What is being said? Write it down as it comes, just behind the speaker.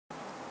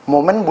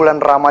Momen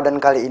bulan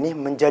Ramadan kali ini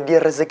menjadi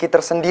rezeki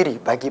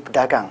tersendiri bagi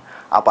pedagang.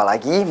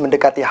 Apalagi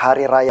mendekati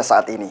hari raya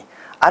saat ini.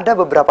 Ada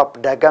beberapa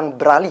pedagang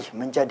beralih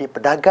menjadi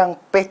pedagang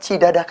peci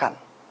dadakan.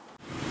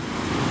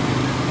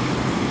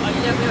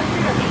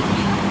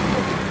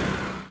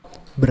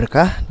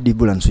 Berkah di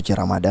bulan suci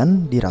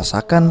Ramadan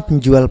dirasakan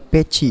penjual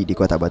peci di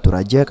Kota Batu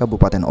Raja,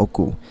 Kabupaten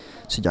Oku.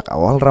 Sejak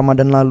awal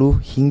Ramadan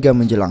lalu hingga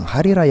menjelang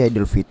Hari Raya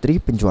Idul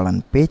Fitri, penjualan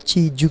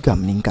peci juga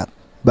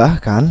meningkat.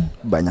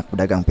 Bahkan, banyak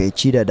pedagang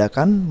peci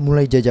dadakan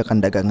mulai jajakan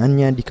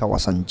dagangannya di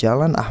kawasan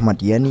Jalan Ahmad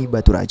Yani,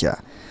 Batu Raja.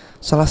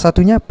 Salah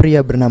satunya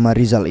pria bernama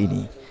Rizal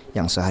ini,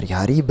 yang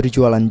sehari-hari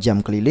berjualan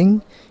jam keliling,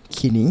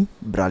 kini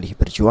beralih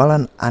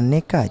berjualan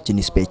aneka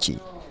jenis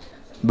peci.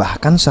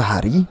 Bahkan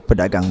sehari,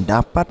 pedagang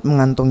dapat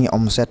mengantongi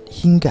omset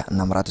hingga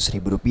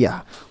Rp600.000.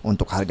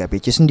 Untuk harga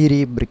peci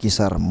sendiri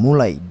berkisar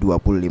mulai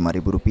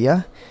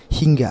Rp25.000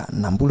 hingga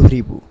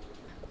Rp60.000.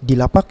 Di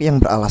lapak yang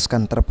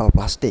beralaskan terpal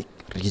plastik,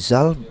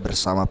 Rizal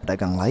bersama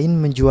pedagang lain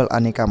menjual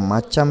aneka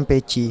macam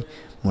peci,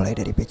 mulai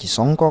dari peci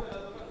songkok,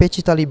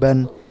 peci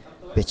taliban,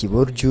 peci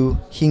borju,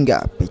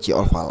 hingga peci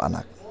oval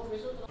anak.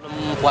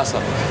 Sebelum puasa.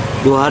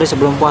 2 hari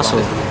sebelum puasa.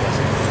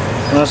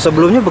 Nah,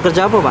 sebelumnya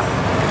bekerja apa, Pak?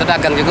 Kita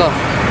dagang juga.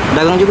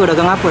 Dagang juga,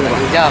 dagang apa,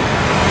 Pak? Jam.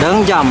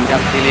 Dagang jam. Jam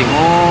keliling.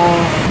 Oh,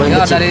 paling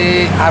Ya, kecil.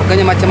 dari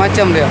harganya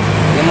macam-macam dia.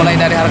 Dia mulai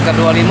dari harga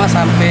 25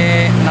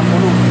 sampai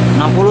 60.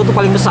 60 itu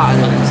paling besar.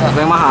 Paling besar.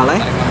 Paling mahal, ya?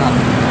 Paling mahal.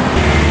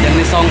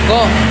 Jenis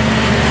songkok,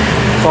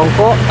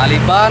 Songkok,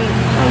 taliban,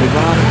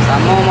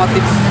 sama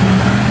motif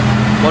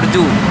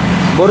borju.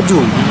 borju.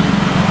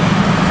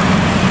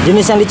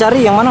 Jenis yang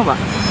dicari yang mana, Pak?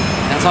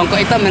 Yang songkok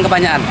hitam yang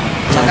kebanyakan.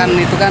 Misalkan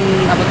itu kan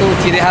apa tuh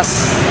ciri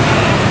khas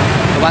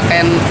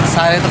pemakaian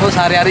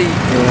sehari-hari.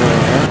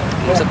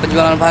 Bisa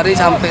penjualan per hari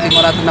sampai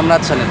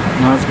 500-600an.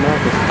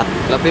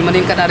 Lebih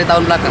meningkat dari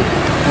tahun belakang.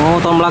 Oh,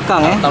 tahun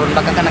belakang, ya? Tahun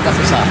belakang kan agak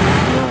susah.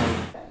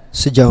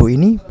 Sejauh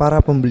ini, para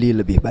pembeli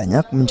lebih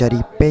banyak mencari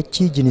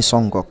peci jenis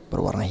songkok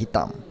berwarna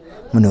hitam.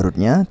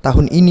 Menurutnya,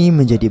 tahun ini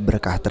menjadi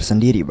berkah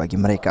tersendiri bagi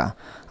mereka.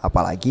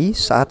 Apalagi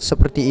saat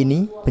seperti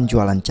ini,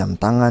 penjualan jam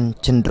tangan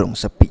cenderung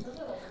sepi.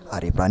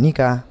 Ari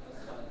Pranika,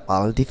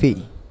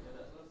 Paltv.